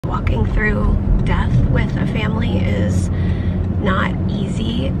walking through death with a family is not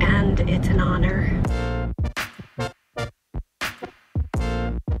easy, and it's an honor.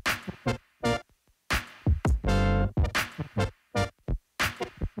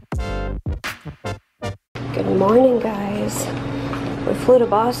 Good morning, guys. We flew to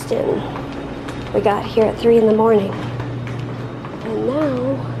Boston. We got here at 3 in the morning. And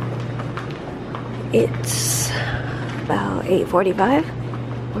now it's about 8:45.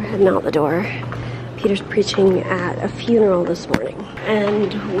 We're heading out the door. Peter's preaching at a funeral this morning.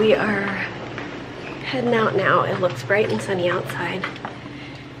 And we are heading out now. It looks bright and sunny outside,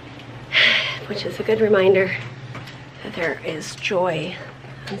 which is a good reminder that there is joy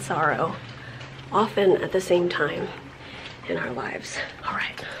and sorrow often at the same time in our lives. All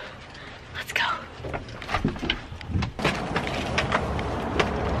right, let's go.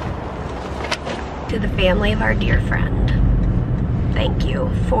 To the family of our dear friend, thank you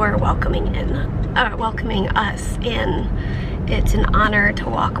for welcoming us in. It's an honor to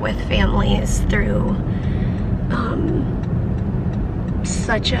walk with families through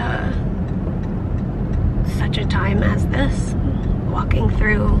such a time as this. Walking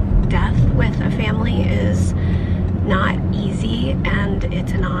through death with a family is not easy, and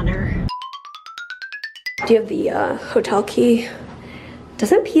it's an honor. Do you have the hotel key?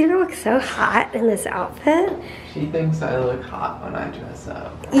 Doesn't Peter look so hot in this outfit? She thinks I look hot when I dress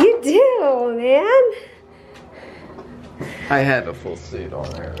up. You do, man. I had a full suit on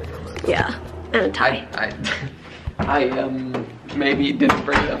earlier. Yeah, and a tie. I maybe didn't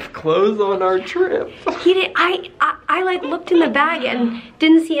bring enough clothes on our trip. He did. I like looked in the bag and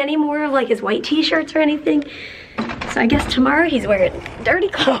didn't see any more of like his white t-shirts or anything. So I guess tomorrow he's wearing dirty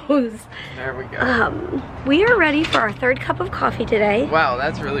clothes. There we go. We are ready for our 3rd cup of coffee today. Wow,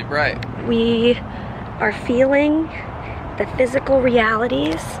 that's really bright. We are feeling the physical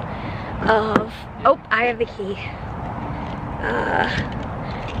realities of, oh, I have the key.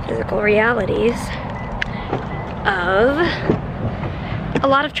 Physical realities of a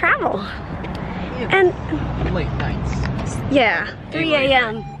lot of travel. Yeah. And late nights. Yeah, 3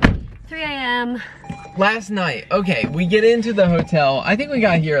 a.m. 3 a.m. Last night, okay, we get into the hotel. I think we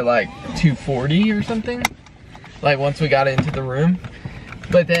got here at like 2:40 or something. Like once we got into the room.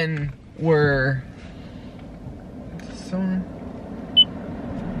 But then we're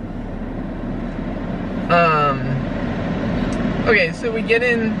okay, so we get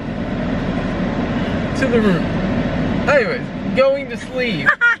in to the room. Anyways, going to sleep.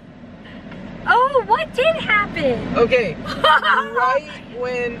 Oh, what did happen? Okay, right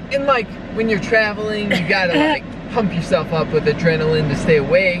when you're traveling, you gotta like pump yourself up with adrenaline to stay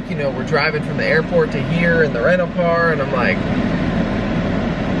awake. You know, we're driving from the airport to here in the rental car, and I'm like,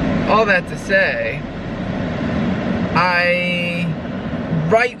 all that to say,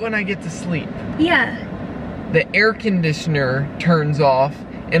 right when I get to sleep, yeah, the air conditioner turns off,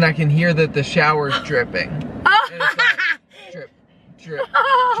 and I can hear that the shower's dripping. Oh. And it's like, drip, drip,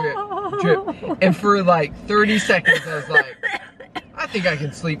 drip, drip. And for like 30 seconds, I was like, I think I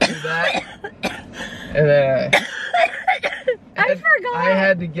can sleep through that. And then I forgot. I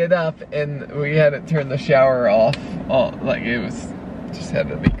had to get up, and we had to turn the shower off. Like it was, just had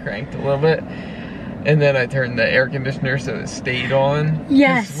to be cranked a little bit. And then I turned the air conditioner so it stayed on.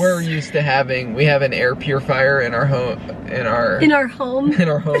 Yes. We're used to we have an air purifier in our home, in our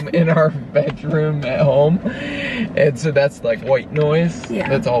bedroom at home. And so that's like white noise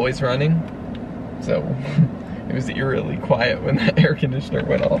that's always running. So it was eerily quiet when the air conditioner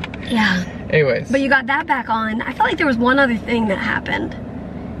went off. Yeah. Anyways. But you got that back on. I feel like there was one other thing that happened.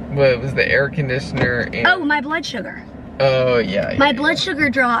 Well, it was the air conditioner and... Oh, my blood sugar. Oh, yeah. My blood sugar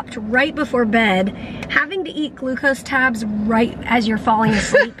dropped right before bed. Having to eat glucose tabs right as you're falling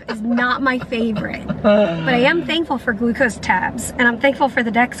asleep is not my favorite. But I am thankful for glucose tabs, and I'm thankful for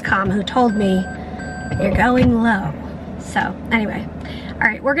the Dexcom who told me, you're going low. So, anyway.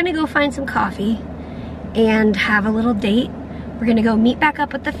 Alright, we're gonna go find some coffee and have a little date. We're gonna go meet back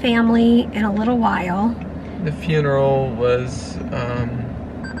up with the family in a little while. The funeral was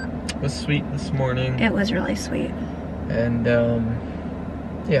sweet this morning. It was really sweet. And,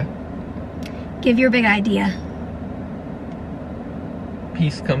 yeah. Give your big idea.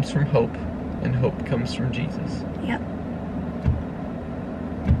 Peace comes from hope, and hope comes from Jesus. Yep.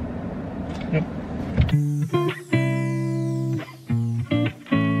 Yep.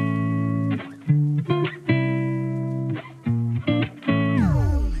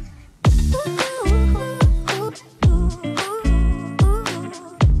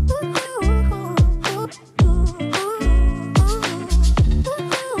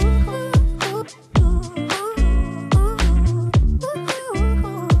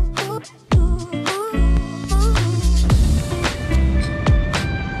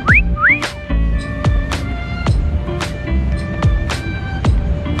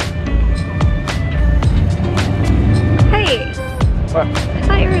 I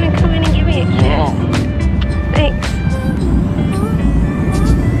thought you were gonna come in and give me a kiss. Thanks.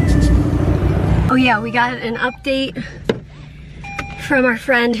 Oh yeah, we got an update from our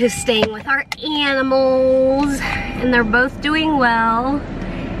friend who's staying with our animals, and they're both doing well.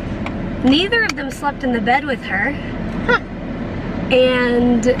 Neither of them slept in the bed with her. Huh.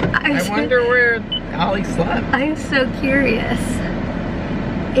 And I wonder where Holly slept. I'm so curious.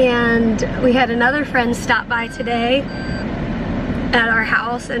 And we had another friend stop by today at our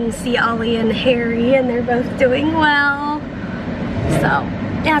house and see Ollie and Harry, and they're both doing well. So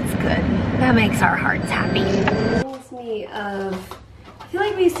that's good. That makes our hearts happy. Reminds me of, I feel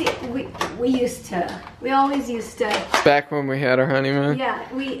like we always used to. Back when we had our honeymoon?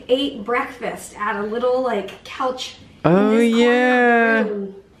 Yeah, we ate breakfast at a little like couch. Oh in this corner yeah, of the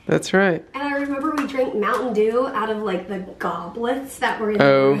room. that's right. And I remember we drank Mountain Dew out of like the goblets that were in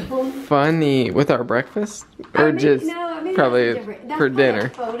the room. Funny. With our breakfast? Or just probably for dinner?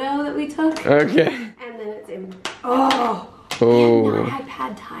 That's a photo that we took. Okay. And then it's in, oh. I've not had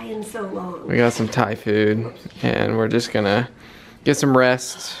pad thai in so long. We got some Thai food and we're just gonna get some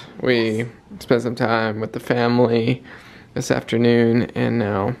rest. We spent some time with the family this afternoon, and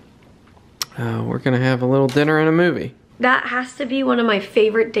now we're gonna have a little dinner and a movie. That has to be one of my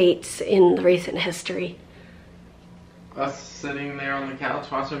favorite dates in the recent history. Us sitting there on the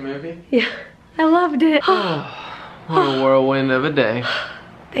couch watching a movie? Yeah, I loved it. What a whirlwind of a day.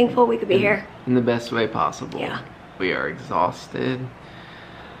 Thankful we could be here. In the best way possible. Yeah. We are exhausted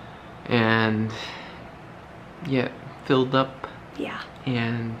and yet filled up. Yeah.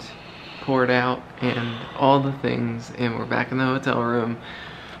 And poured out and all the things, and we're back in the hotel room.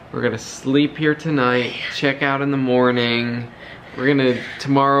 We're gonna sleep here tonight, check out in the morning.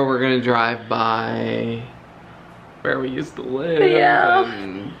 Tomorrow we're gonna drive by where we used to live,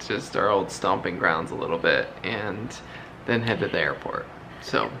 and just our old stomping grounds a little bit, and then head to the airport.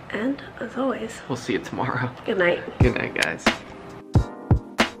 So, and as always, we'll see you tomorrow. Good night. Good night, guys.